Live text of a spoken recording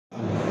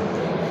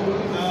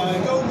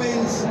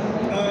Goldwyns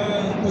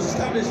was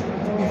established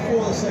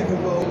before the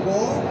Second World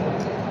War.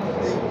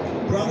 The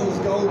brothers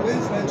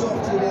Goldwyns went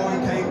off to the war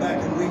and came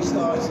back and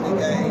restarted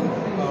again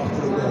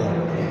after the war.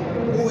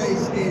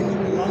 Always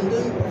in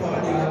London,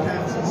 providing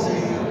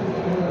accountancy,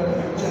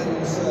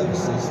 general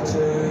services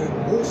to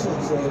all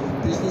sorts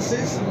of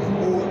businesses,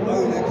 all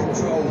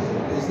owner-controlled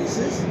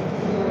businesses,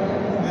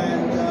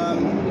 and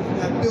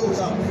have built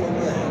up from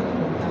there.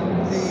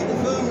 The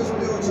firm has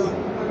built up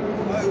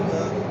over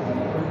the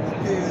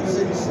period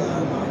since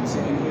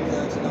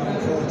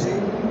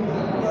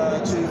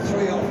 1939-40 to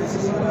 3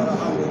 offices and about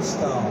 100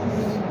 staff.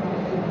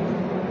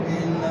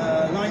 In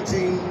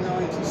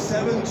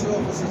 1997, 2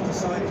 offices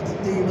decided to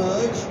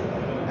demerge,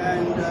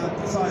 and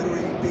as I'd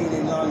already been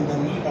in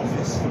London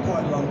office for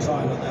quite a long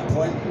time at that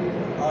point,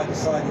 I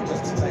decided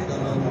just to take the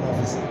London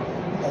office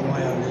on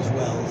my own as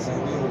well. So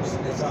we all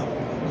split up.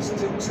 There's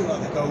still 2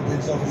 other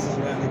Goldwyns offices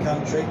around the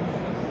country.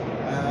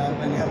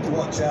 And you have to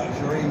watch out if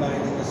you're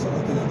emailing us or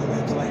looking at the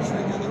web to make sure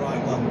you get the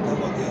right one, not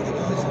what the other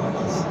guys like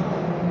us.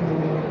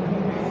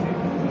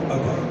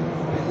 Okay, a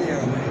bit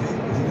nearer maybe,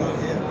 if you can't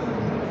hear.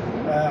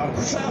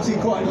 I'm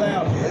shouting quite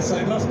loud here, so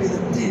it must be the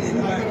din in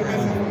the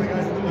background.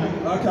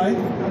 Okay,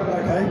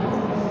 okay.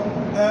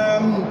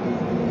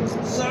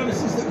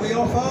 Services that we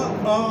offer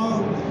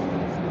are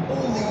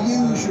all the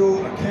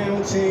usual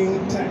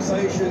accounting,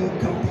 taxation,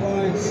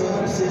 compliance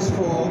services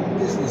for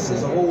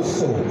businesses of all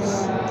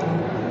sorts.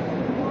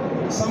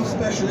 Some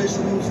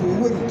specialisms we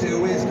wouldn't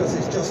deal with because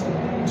it's just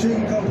too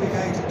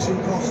complicated, too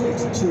costly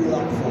to tool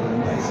up for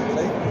them,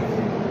 basically.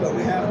 But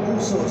we have all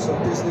sorts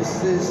of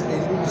businesses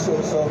in all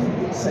sorts of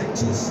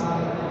sectors.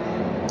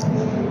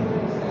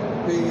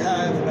 We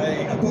have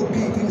a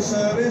bookkeeping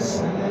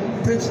service,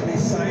 principally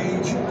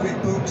Sage,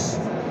 QuickBooks.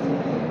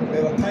 We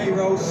have a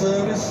payroll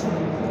service,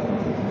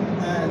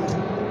 and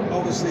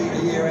obviously a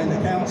year-end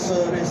account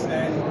service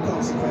and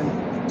consequent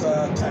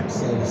tax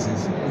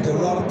services. We do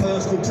a lot of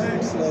personal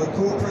tax, a lot of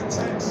corporate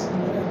tax,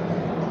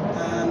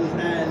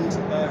 and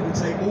we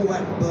take all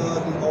that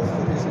burden off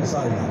the business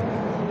owner.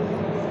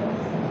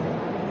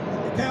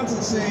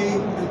 Accountancy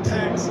and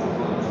tax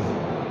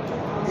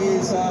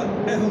is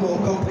ever more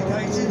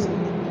complicated.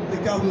 The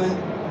government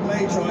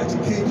may try to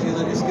kid you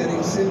that it's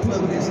getting simpler,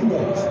 but it's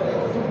not.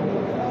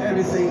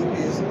 Everything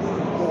is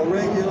more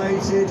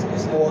regulated,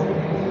 it's more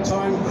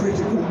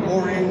time-critical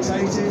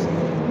orientated.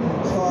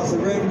 As far as the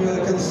revenue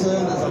are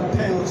concerned, there's a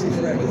penalty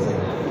for everything.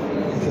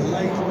 If you're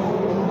late,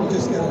 you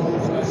just get an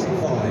automatic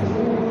fine.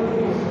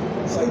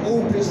 So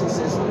all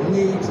businesses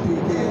need to be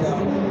geared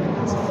up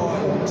to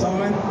fight on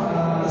time,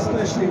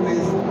 especially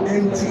with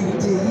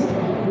MTD,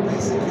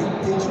 basically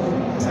digital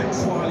tax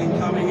filing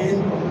coming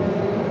in,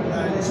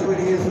 and it's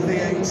already in for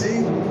VAT.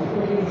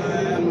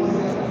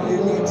 You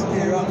need to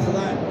gear up for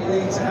that. You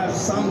need to have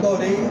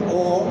somebody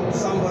or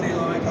somebody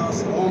like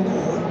us on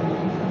board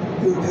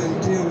who can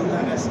deal with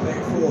that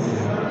aspect for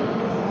you.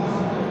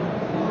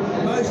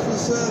 Most of the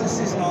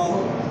services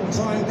are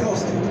time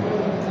costed,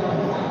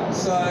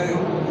 so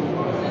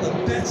the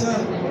better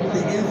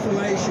the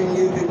information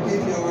you can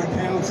give your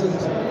accountant,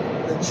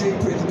 the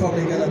cheaper it's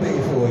probably going to be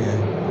for you.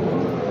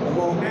 The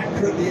more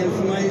accurate the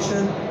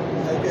information,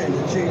 again,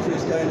 the cheaper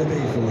it's going to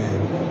be for you.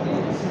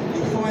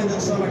 You find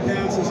that some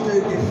accountants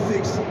do give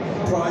fixed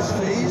price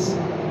fees.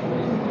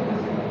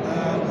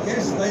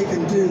 Yes, they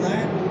can do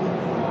that.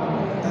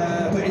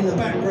 But in the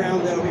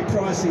background they'll be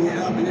pricing it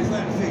up, and if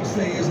that fixed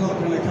fee is not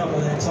going to cover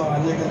their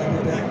time, they're going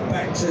to be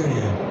back to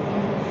you.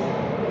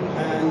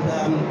 And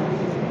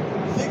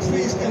fixed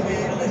fees can be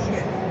a little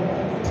bit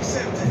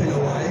deceptive in a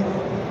way,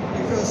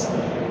 because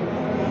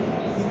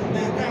the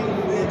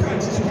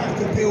apprentice will have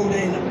to build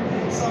in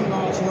some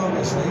margin,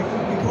 obviously,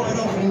 and quite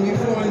often you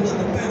find that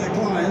the better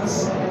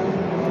clients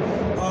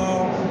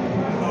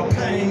are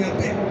paying a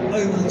bit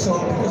over the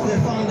top because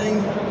they're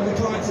funding the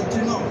clients that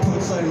do not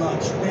put so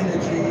much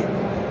energy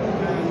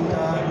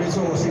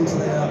resource into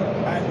their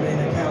admin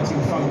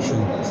accounting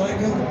function. So it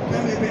can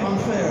be a bit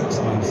unfair at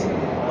times,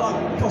 but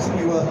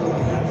possibly worth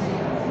looking at.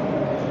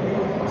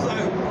 So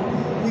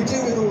we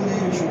deal with all the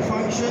usual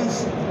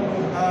functions.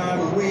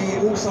 We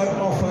also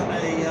offer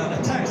a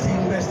tax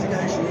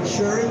investigation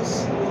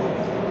insurance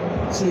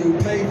to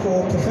pay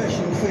for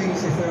professional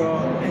fees if there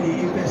are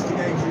any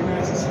investigatory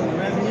matters from the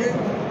revenue.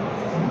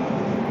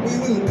 We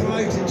wouldn't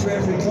promote it to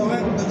every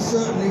client, but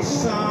certainly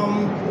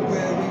some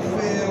where we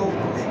feel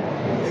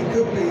it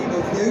could be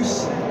of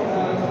use,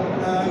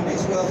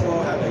 it's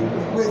worthwhile having.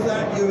 With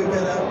that, you would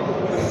get a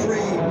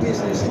free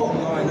business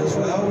hotline as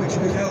well, which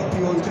would help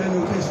you on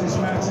general business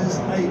matters,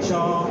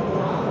 HR,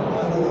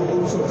 and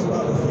all sorts of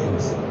other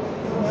things.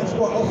 That's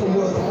quite often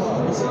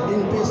worthwhile, because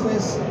in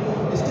business,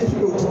 it's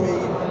difficult to be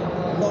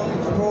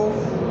knowledgeable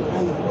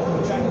and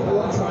jack of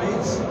all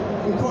trades,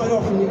 and quite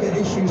often you get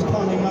issues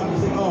coming up, you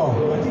think, oh,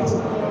 I need to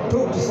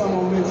talk to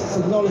someone with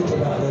some knowledge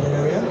about that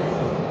area.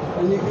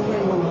 And you can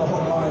ring one of the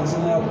hotlines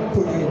and they'll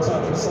put you in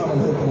touch with someone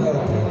who can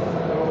help you.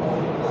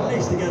 At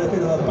least to get a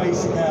bit of a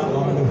basic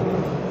outline of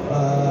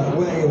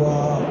where you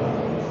are,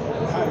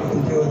 how you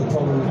can deal with the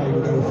problem, and how you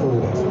can go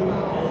forward.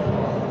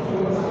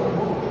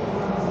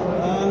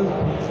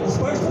 There's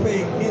supposed to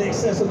probably in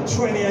excess of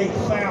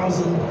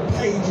 28,000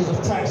 pages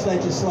of tax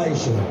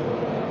legislation.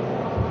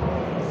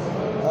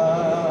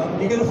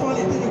 You're going to find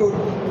it difficult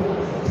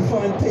to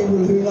find people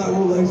who know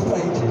all those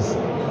pages.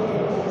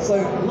 So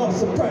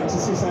lots of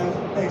practices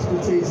have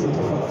expertise in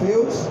different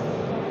fields.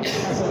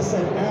 As I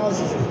said, ours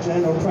is a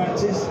general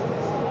practice.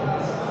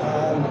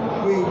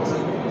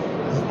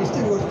 It's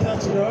difficult to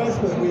categorise,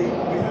 but we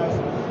have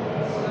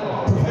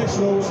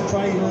professionals,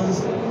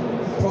 trainers,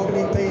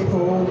 property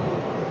people,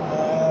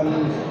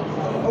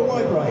 a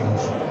wide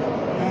range.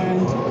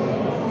 And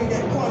we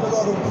get quite a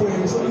lot of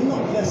queries that are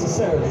not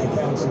necessarily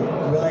accounting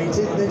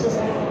related, they're just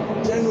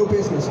general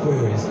business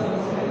queries.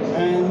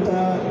 And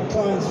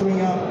clients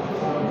ring up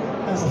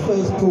as a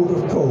first port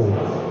of call.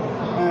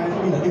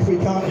 And if we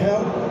can't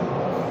help,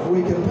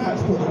 we can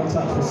perhaps put them in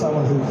touch with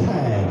someone who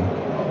can.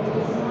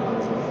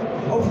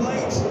 Of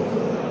late,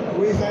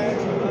 we've had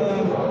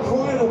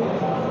quite a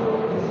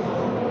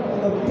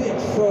bit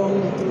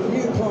from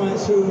new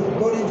clients who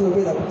got into a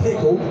bit of a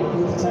pickle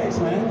with the tax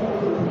man,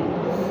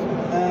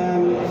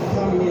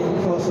 coming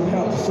in for some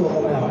help to sort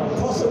them out.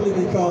 Possibly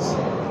because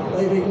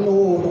they've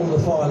ignored all the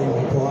filing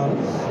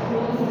requirements.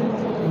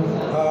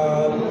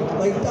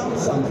 They've done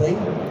something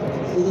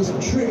that has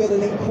triggered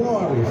an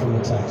inquiry from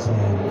the tax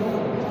man.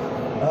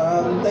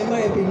 They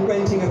may have been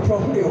renting a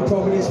property or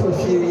properties for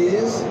a few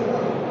years,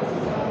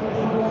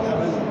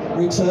 haven't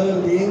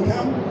returned the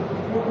income,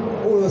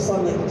 all of a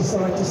sudden they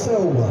decide to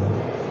sell one.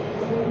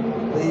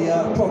 The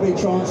property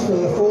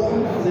transfer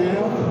form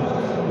now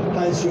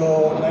has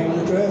your name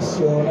and address,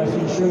 your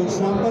national insurance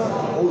number,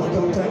 all the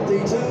contact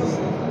details.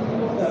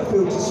 That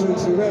filters through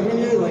to the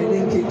revenue, they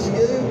link it to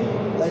you,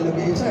 they look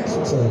at your tax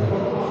return.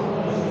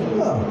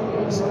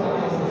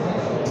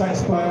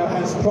 Taxpayer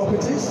has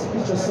properties,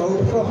 he's just sold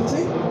a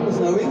property, there's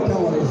no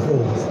income on his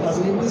forms,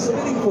 hasn't even been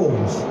submitting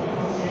forms.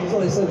 So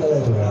they send the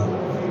letter out.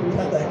 We've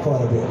had that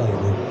quite a bit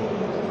lately.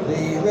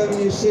 The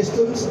revenue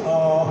systems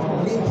are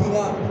linking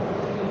up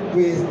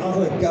with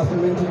other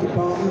governmental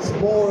departments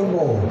more and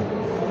more.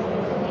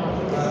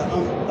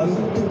 I'm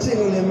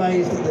continually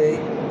amazed that they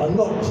are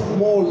not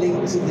more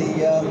linked to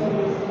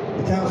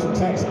the council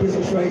tax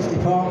business rates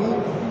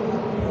department.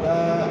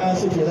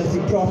 As if you're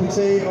letting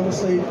property,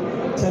 obviously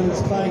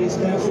tenant's paying his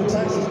council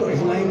tax, he's got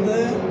his name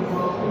there.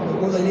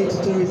 All they need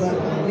to do is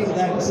link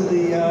that to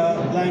the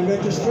land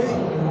registry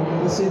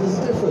and see there's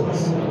a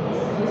difference.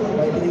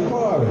 Make an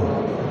inquiry.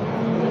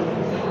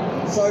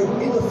 So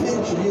in the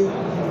future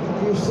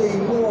you'll see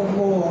more and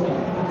more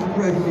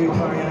revenue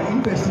carrying out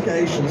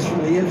investigations from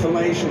the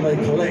information they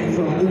collect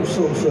from all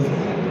sorts of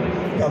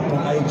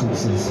government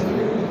agencies.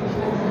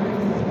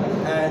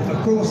 And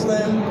of course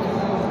then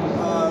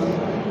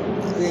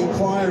the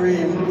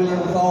inquiry will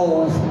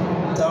involve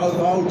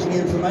divulging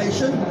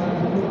information.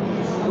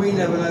 We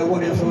never know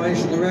what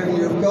information the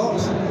revenue have got,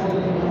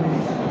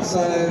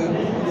 so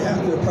you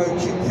have to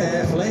approach it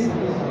carefully.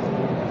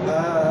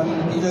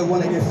 You don't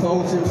want to give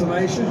false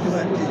information because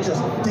that is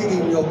just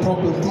digging your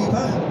problem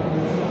deeper.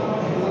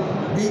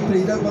 Equally,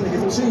 you don't want to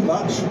give too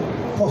much,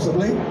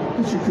 possibly,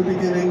 because you could be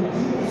giving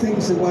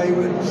things away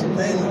which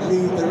then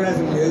lead the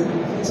revenue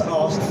to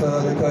ask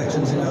further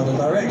questions in other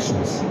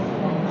directions.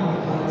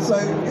 So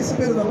it's a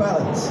bit of a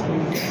balance.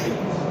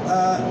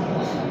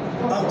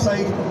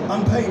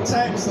 Unpaid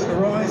tax that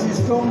arises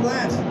from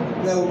that,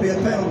 there will be a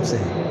penalty,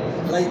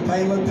 late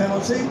payment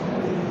penalty,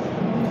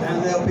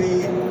 and there'll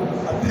be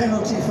a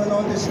penalty for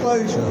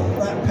non-disclosure.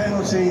 That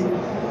penalty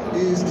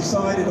is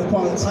decided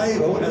upon a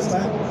table as to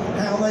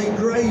how they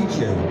grade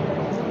you.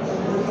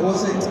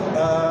 Was it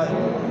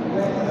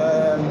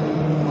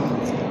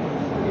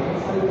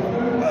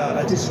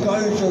a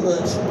disclosure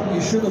that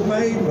you should have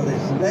made? Was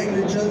it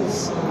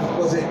negligence?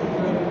 Was it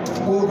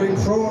bordering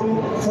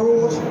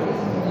fraud?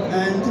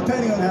 And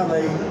depending on how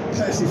they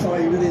classify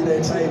you within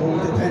their table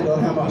will depend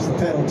on how much the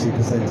penalty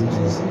percentage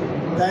is.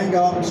 They can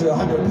go up to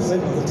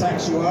 100% of the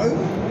tax you owe,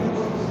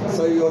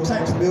 so your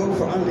tax bill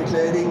for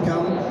undeclared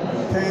income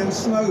can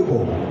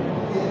snowball.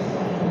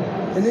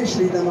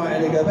 Initially they might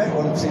only go back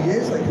 1 or 2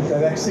 years, they could go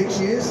back 6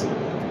 years,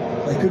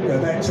 they could go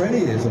back 20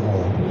 years or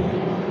more.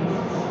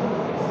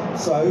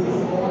 So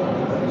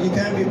you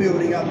can be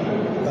building up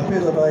a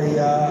bit of a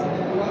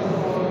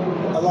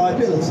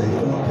liability if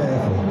you're not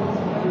careful.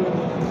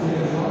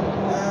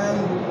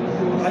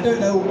 I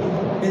don't know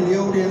in the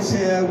audience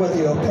here whether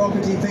you're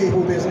property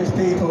people, business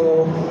people,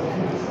 or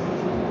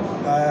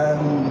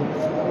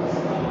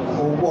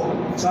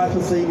what type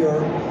of thing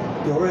you're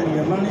earning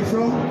your money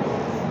from.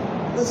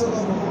 There's a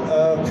lot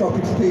of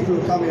property people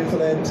who come in for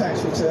their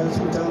tax returns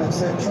to be done,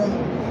 etc.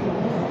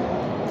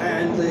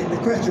 And the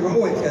question we're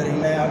always getting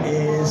now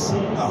is,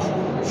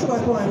 should I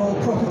buy more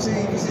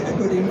property? Is it a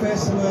good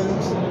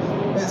investment?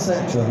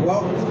 Etc.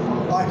 Well,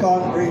 I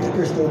can't read the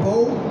crystal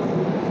ball.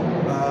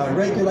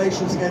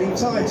 Regulations are getting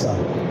tighter.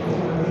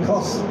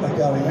 Costs are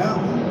going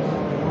up.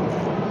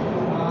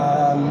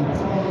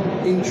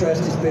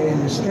 Interest is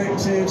being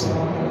restricted.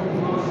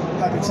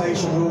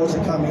 Habitation laws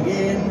are coming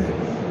in.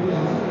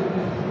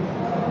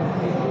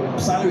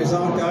 Salaries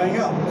aren't going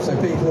up, so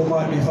people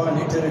might be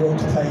finding it difficult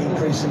to pay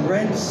increasing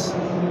rents.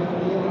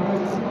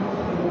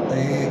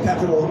 The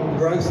capital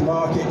growth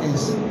market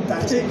is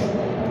static,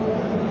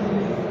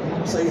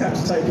 so you have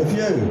to take a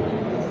view.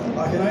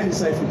 I can only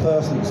say from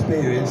personal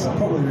experience, I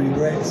probably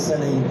regret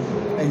selling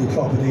any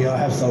property I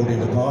have sold in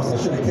the past. I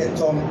should have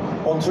kept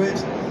onto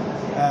it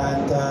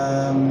and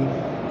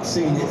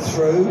seen it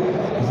through.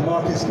 If the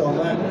market's gone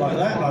like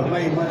that, I've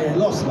made money and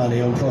lost money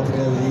on property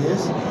over the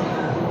years.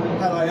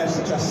 Had I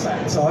actually just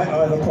sat tight,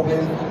 I'd have probably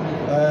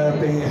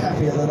be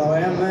happier than I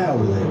am now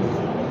with it.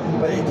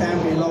 But it can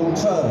be long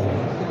term.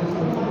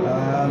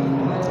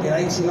 In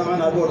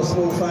 '89 I bought a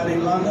small flat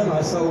in London.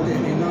 I sold it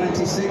in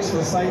 '96 for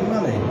the same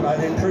money.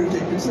 I'd improved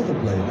it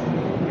considerably.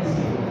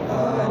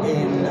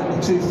 In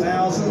the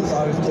 2000s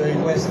I was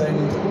doing West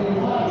End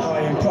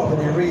high-end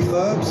property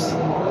refurbs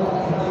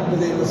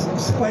within the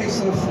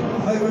space of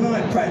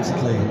overnight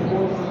practically.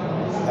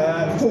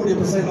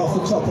 40% off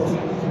the top of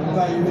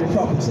value of your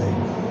property.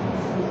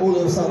 All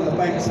of a sudden the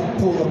banks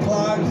pull the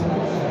plug.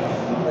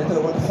 They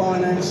don't want to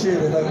finance you,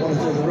 they don't want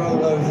to do the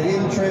rollover, the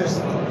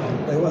interest,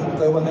 they want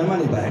their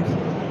money back.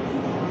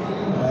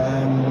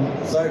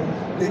 So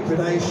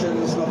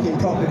liquidations, knocking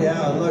property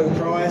out at a low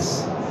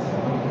price.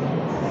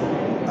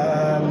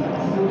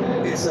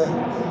 It's a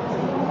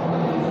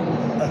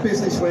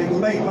business where you can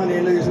make money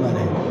and lose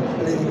money.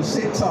 But if you can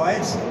sit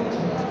tight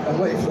and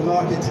wait for the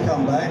market to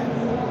come back,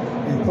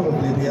 you'll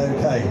probably be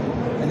okay.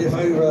 And if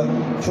over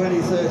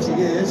 20, 30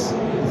 years,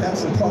 you've had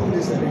some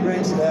properties that have been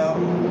rented out,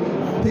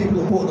 people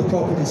have bought the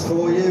properties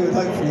for you, and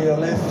hopefully you're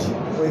left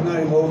with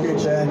no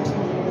mortgage and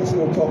a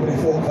small property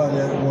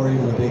portfolio or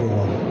even a bigger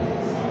one.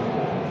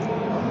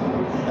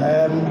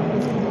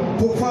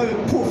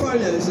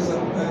 Portfolios is a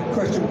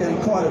question we're getting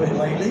quite a bit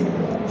lately.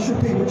 Should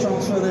people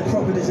transfer their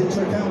properties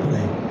into a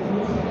company?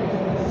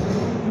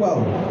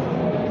 Well,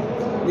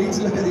 you need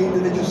to look at the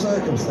individual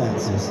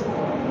circumstances.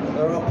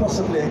 There are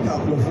possibly a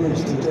couple of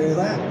routes to do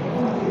that.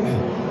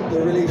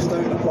 The reliefs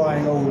don't apply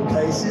in all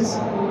cases.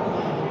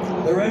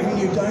 The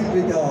revenue don't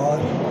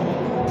regard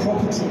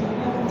property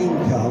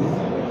income,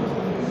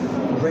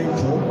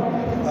 rental,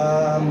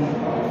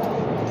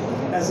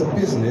 as a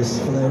business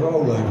for their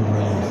rollover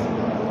relief.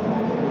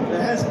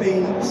 There has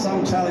been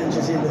some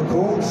challenges in the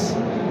courts,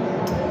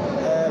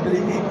 but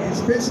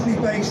it's principally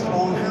based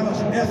on how much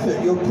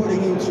effort you're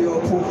putting into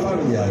your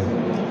portfolio.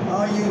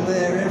 Are you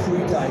there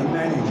every day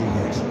managing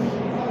it?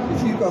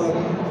 If you've got a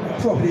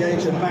property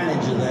agent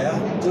manager there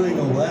doing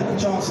all that, the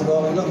chances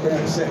are they're not going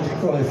to accept it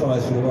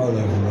qualifies for the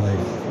rollover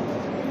relief.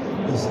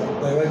 Because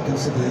they won't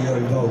consider that you're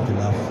involved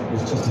enough.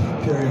 It's just a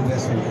pure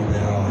investment in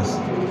their eyes.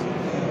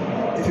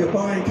 If you're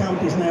buying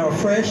companies now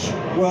afresh,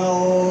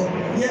 well,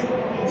 yeah,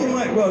 you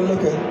might well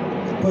look at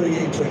putting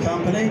it into a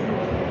company.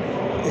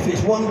 If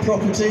it's one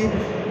property,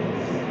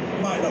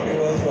 it might not be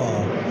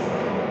worthwhile.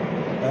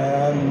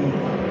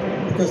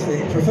 Because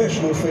the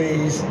professional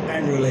fees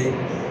annually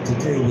to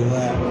deal with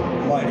that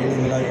might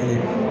eliminate any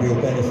real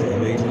benefit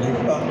immediately,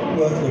 but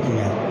worth looking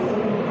at.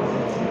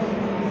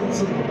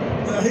 So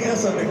I think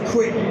that's a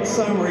quick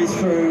summary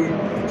through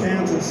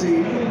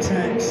accountancy,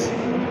 tax,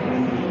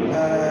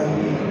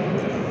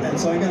 and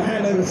so I'm going to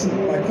hand over to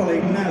my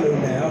colleague Nalu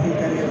now, who's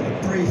going to give a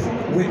brief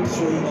whip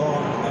through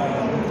on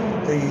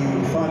the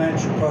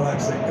financial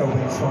products that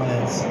Goldwyns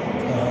Finance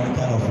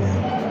can offer you.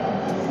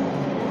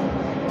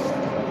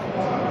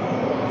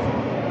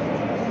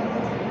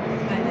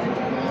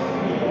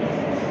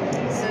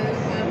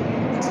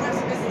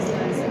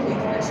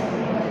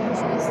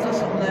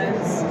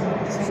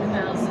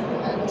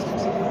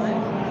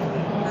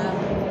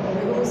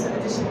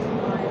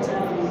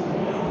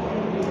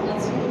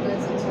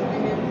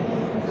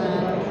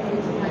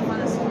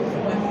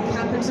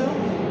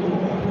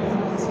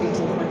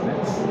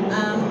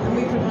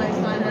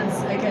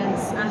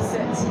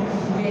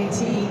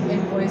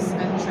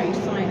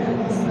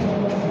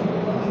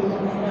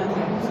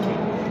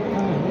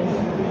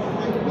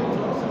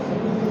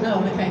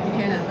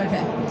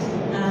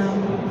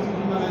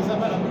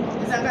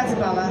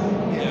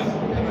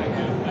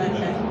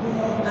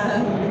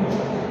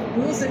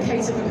 We also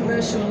cater for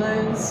commercial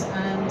loans,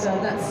 and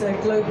that's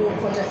global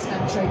project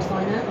and trade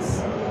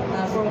finance.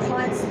 For our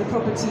clients in the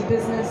property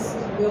business,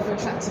 we offer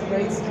attractive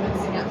rates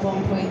commencing at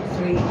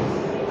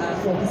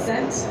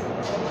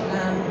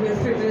 1.34%. We are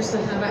privileged to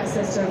have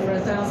access to over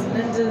 1,000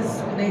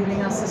 lenders,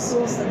 enabling us to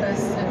source the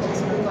best and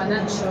optimal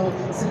financial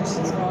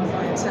solutions for our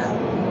clientele.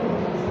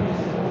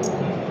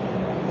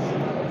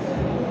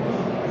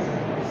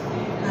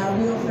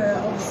 We offer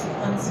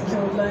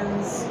unsecured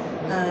loans,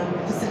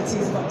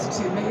 facilities of up to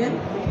 2 million,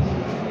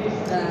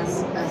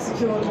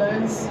 secured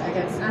loans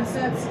against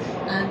assets,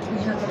 and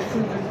we have a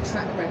proven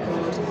track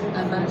record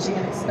managing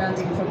and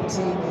expanding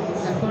property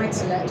and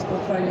buy-to-let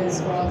portfolios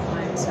for our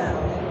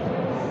clientele.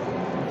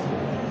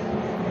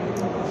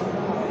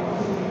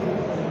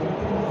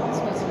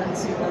 So back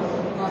to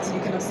Martin,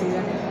 you can obviously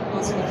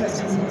answer any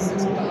questions and also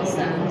talk about our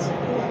stand.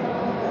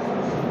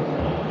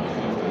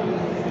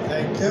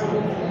 Thank you.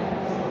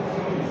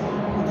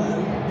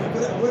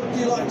 Would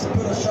you like to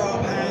put a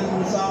sharp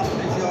hands up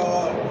if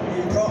you're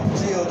in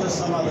property or just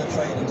some other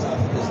trading type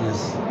of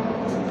business?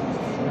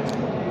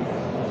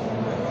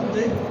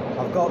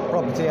 I've I've got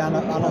property and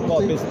I've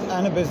got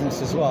a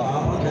business as well.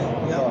 Ah, okay.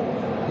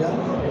 Yeah.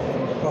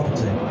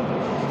 Property.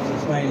 So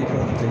it's mainly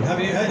property. Have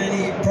you had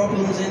any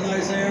problems in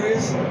those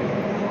areas?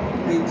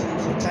 In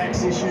terms of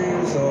tax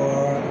issues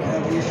or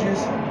accounting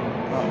issues?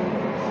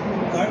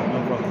 No?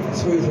 No problem.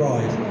 Smooth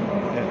ride.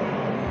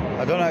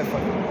 Yeah. I don't know if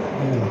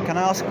can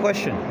I ask a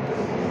question?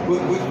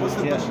 What's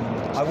the question?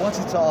 I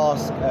wanted to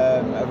ask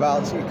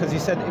about, because you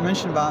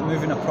mentioned about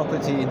moving a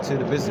property into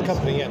the business.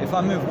 Company, yeah. If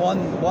I move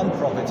one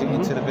property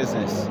into the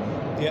business,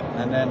 yeah,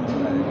 and then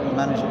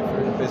manage it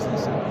through the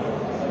business.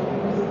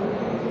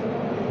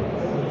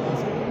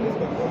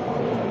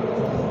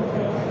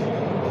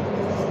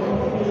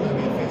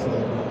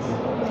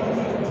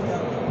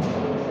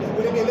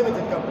 Would it be a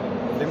limited company?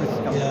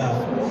 Limited company. Yeah.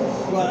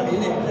 Well,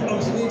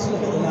 obviously you need to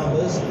look at the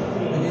numbers,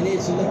 and you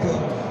need to look at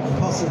the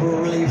possible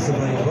reliefs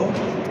available.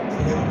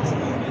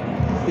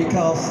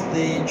 Because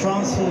the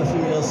transfer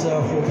from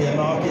yourself will be a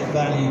market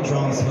value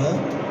transfer,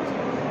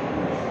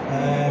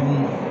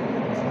 and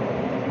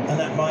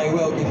that may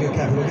well give you a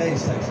capital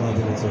gains tax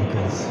liability, of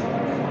course.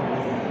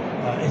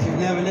 If you've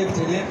never lived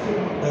in it,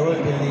 there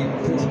won't be any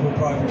principal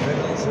private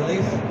residence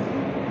relief.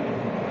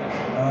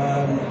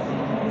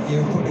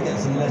 You'll probably get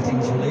some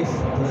lettings relief,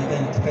 but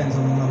again, it depends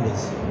on the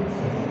numbers.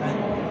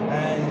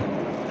 And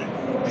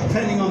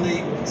depending on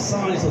the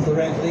size of the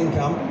rental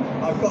income,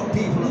 I've got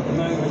people at the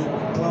moment,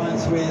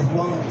 clients with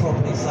one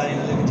property, say in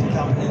a limited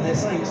company, and they're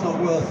saying it's not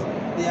worth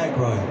the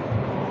aggro.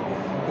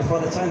 Because by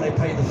the time they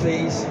pay the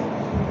fees,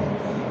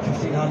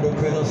 1,500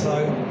 quid or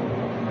so,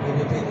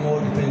 maybe a bit more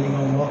depending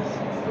on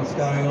what's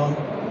going on,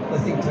 they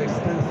think it takes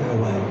the benefit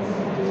away.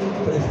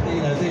 But if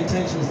the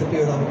intention is to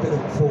build up a bit of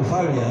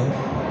portfolio,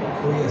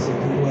 well yes, it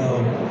could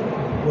well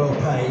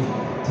pay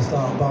to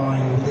start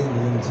buying within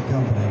the limited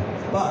company.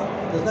 But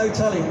there's no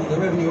telling that the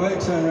revenue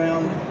won't turn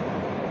around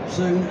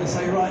soon and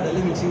say, right, they're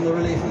limiting the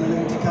relief in the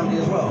limited company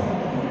as well.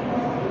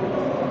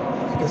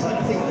 Because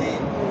I think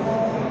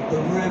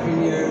the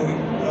revenue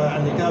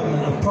and the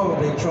government are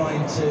probably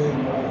trying to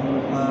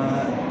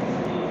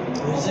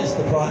resist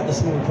the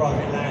small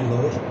private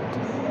landlord.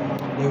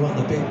 They want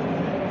the big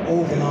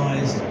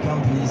organised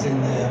companies in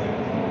there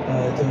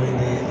doing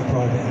the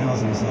private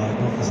housing side,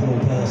 not the small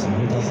person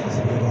who does it as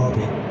a bit of a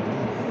hobby.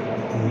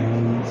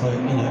 So,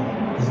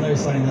 there's no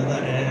saying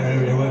that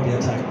area won't be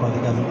attacked by the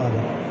government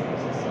either.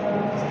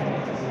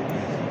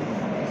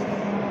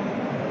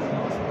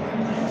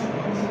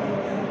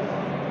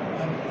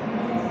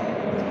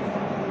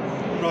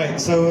 Right,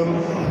 so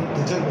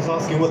the gentleman was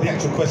asking what the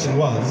actual question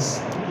was.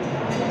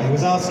 He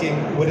was asking,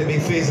 would it be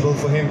feasible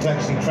for him to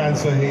actually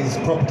transfer his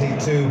property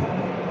to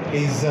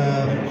his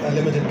a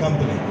limited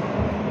company?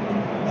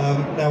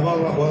 Now,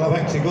 while I've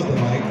actually got the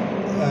mic,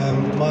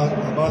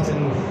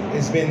 Martin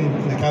has been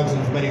an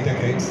accountant for many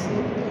decades.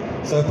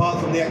 So apart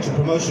from the actual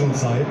promotional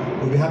side,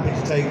 we'll be happy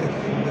to take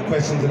the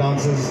questions and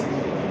answers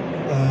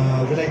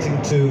relating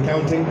to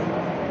accounting,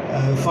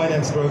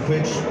 finance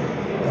brokerage.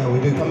 We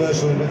do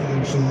commercial and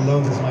residential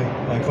loans, as my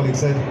colleague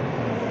said.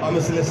 I'm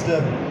a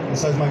solicitor, and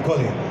so is my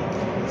colleague.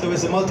 So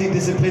it's a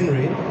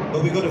multidisciplinary,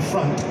 but we've got a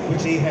front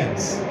which he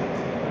heads.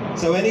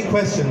 So any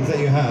questions that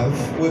you have,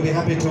 we'll be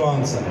happy to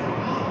answer.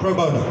 Pro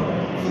bono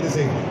for this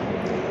evening.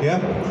 Yeah?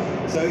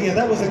 So yeah,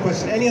 that was the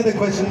question. Any other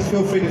questions,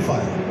 feel free to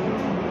fire.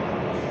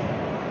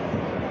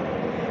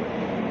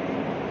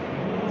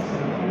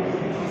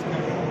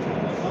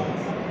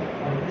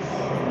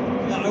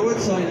 Now, I would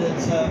say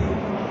that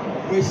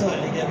we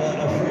certainly give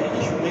a free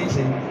initial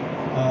meeting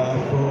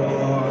for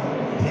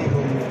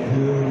people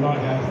who might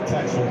have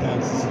tax or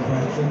accountancy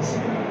questions,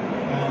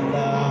 and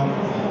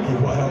give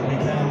what help we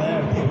can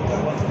there. If people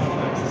don't want to come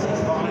back to us,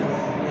 that's fine,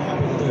 we're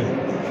happy to do it.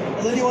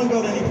 Has anyone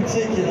got any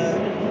particular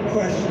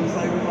questions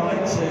they would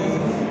like to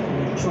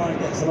try and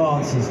get some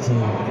answers to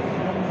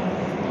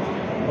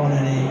on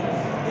any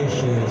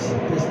issues,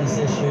 business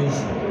issues?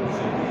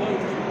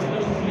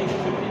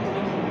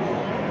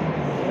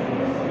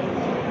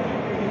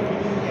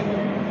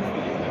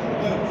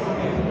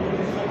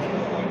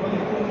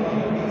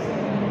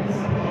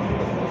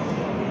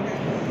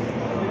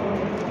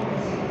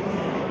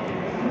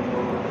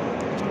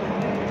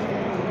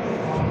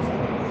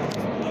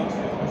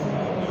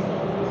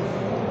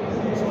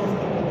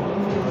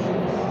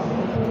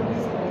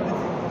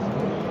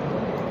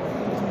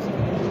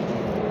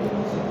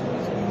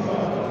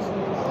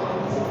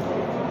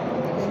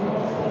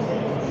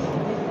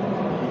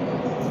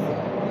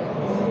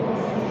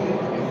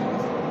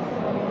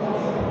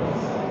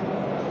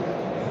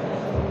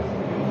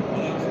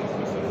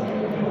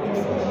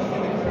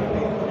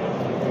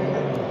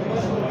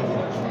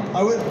 I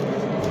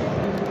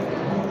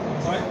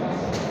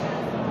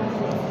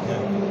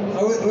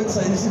would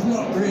say this is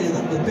not really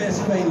the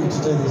best venue to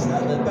do this.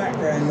 The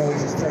background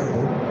noise is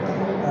terrible,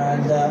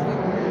 and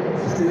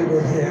it's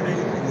difficult to hear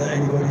anything that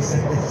anybody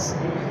says.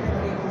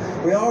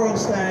 We are on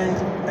stand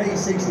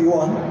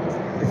 861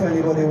 if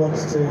anybody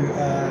wants to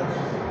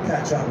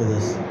catch up with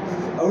us.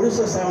 I would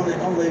also say on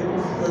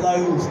the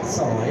loans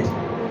side,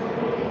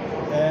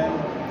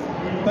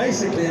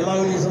 basically a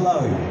loan is a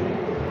loan.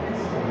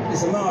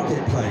 It's a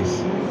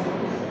marketplace.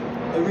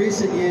 in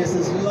recent years,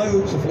 there's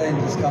loads of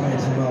lenders coming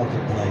into the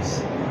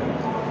marketplace,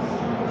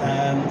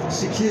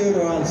 secured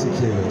or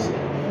unsecured,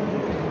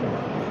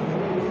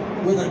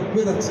 with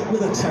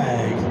a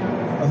tag,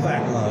 a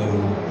VAT loan,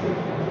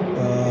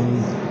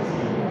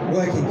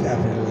 working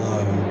capital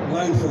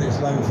loan for this,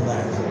 loan for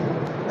that.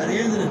 At the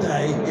end of the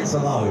day, it's a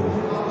loan,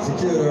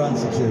 secured or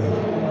unsecured,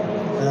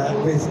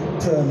 with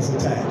terms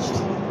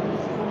attached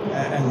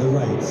and the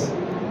rates.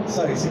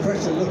 So it's a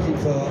question of looking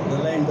for the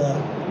lender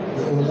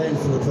that will lend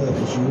for the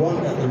purpose you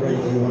want at the rate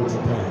you want to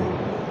pay.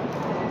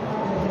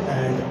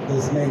 And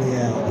there's many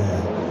out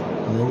there,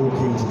 and they're all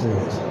keen to do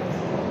it.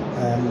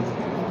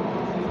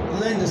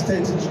 Lenders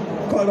tend to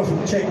quite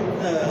often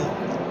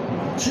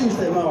choose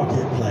their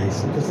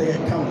marketplace because they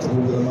get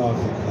comfortable with the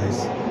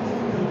marketplace.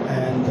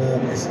 And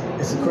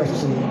it's a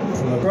question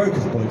from a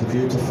broker's point of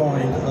view to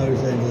find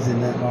those lenders in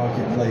that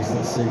marketplace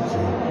that suit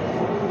you.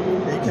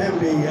 It can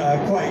be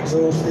quite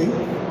exhausting,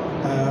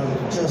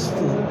 just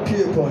from a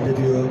pure point of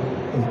view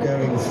of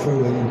going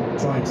through and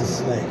trying to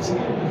select.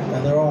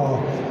 And there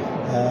are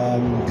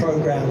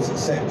programs,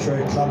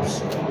 etc.,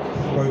 clubs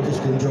brokers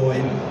can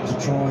join to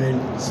try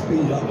and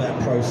speed up that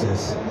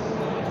process,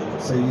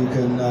 so you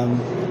can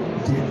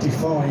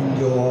define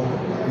your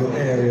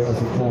area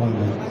of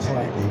requirement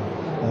tightly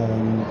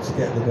to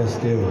get the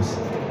best deals.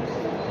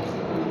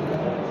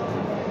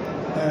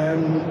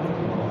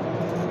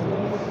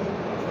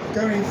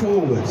 Going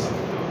forward,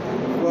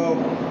 well,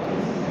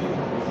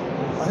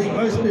 I think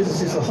most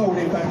businesses are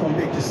holding back on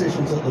big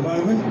decisions at the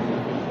moment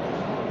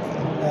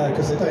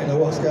because they don't know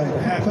what's going to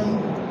happen,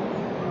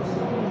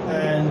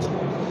 and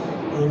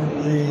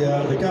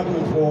the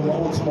government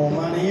wants more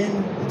money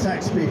in, the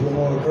tax people are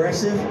more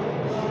aggressive.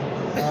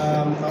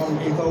 I'm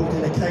involved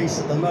in a case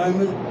at the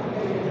moment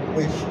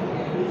which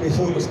we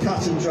thought was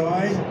cut and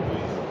dried,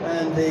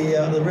 and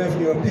the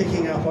revenue are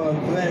picking up on a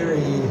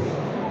very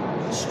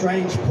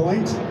strange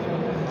point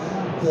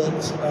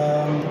that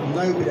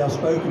nobody I've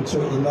spoken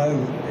to at the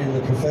moment in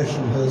the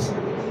profession has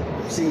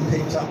seen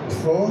picked up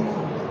before.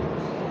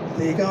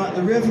 The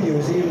revenue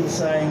is even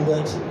saying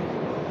that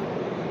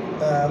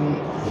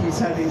he's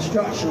had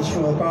instructions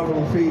from above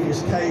on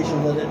previous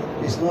occasion that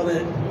it's not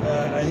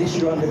an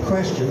issue under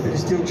question, but he's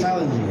still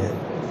challenging it.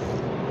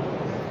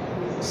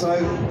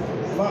 So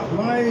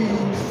my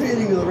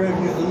feeling of the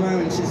revenue at the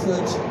moment is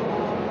that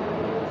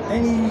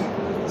any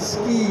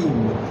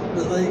scheme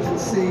that they can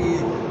see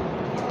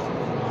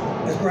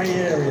a grey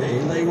area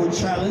in, they will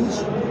challenge,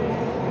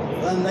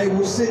 and they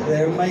will sit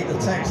there and make the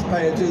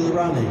taxpayer do the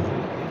running.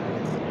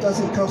 It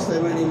doesn't cost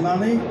them any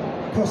money,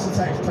 it costs the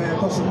taxpayer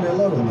possibly a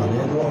lot of money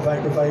and a lot of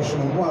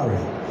aggravation and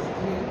worry.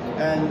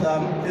 And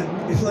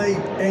if they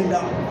end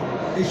up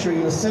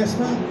issuing an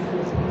assessment,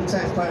 the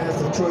taxpayer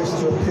has the choice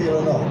to appeal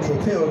or not. To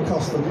appeal will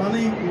cost them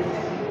money.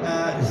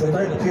 If they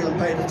don't appeal and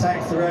pay the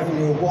tax, the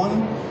revenue will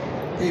won,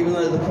 even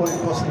though the point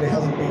possibly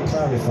hasn't been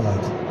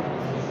clarified.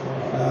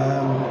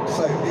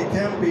 So it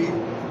can be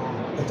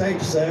a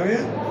dangerous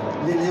area.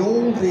 Nearly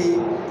all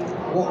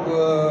what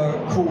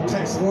were called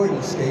tax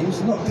avoidance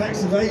schemes, not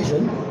tax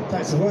evasion,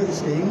 tax avoidance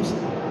schemes,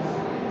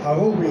 have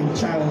all been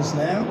challenged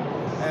now,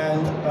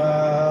 and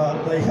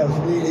they have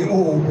nearly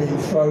all been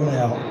thrown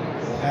out.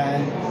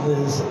 And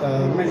there's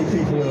many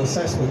people with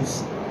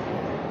assessments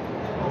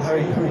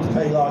having to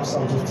pay large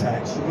sums of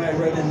tax. You may have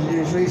read in the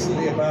news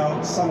recently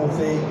about some of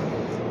the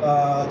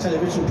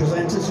television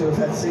presenters who have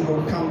had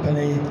single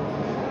company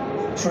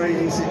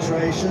trading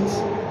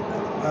situations,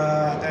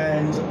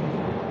 and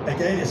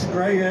again it's a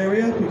grey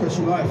area because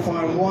you might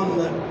find one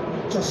that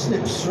just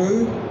slips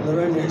through and they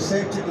won't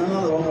accept it, and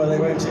another one where they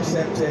won't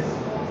accept it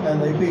and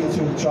they've been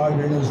through the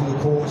tribunals and the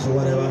courts or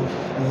whatever,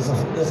 and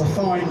there's a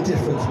fine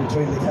difference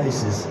between the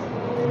cases.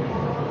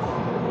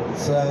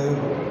 So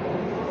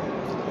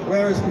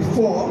whereas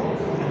before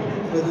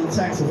with the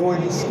tax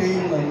avoidance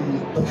scheme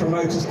and the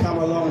promoters come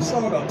along and say,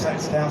 oh, I've got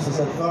tax counsel's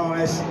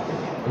advice,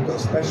 we've got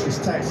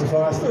specialist tax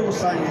advice, they're all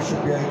saying it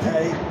should be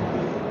okay.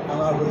 And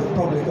I would have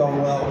probably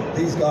gone, well,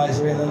 these guys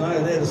are in the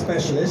know, they're the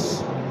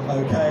specialists,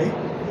 okay.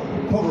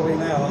 Probably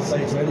now I'd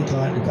say to any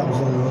client who comes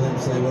along with it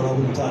and say, well, I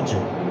wouldn't touch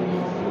it.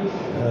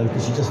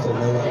 Because you just don't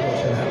know what's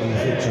going to happen in the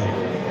future.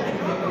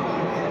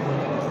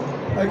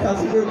 Okay, I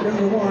think we're going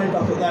to wind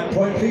up at that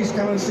point. Please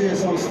come and see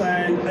us on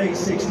stand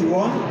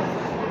 861.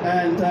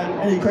 And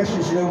any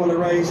questions you don't want to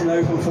raise in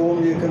open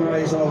form, you can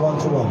raise on a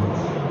one-to-one.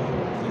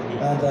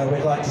 And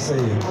we'd like to see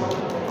you.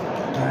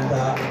 And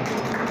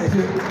if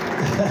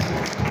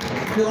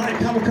you'd like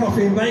a cup of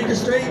coffee in Baker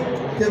Street,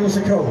 give us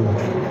a call.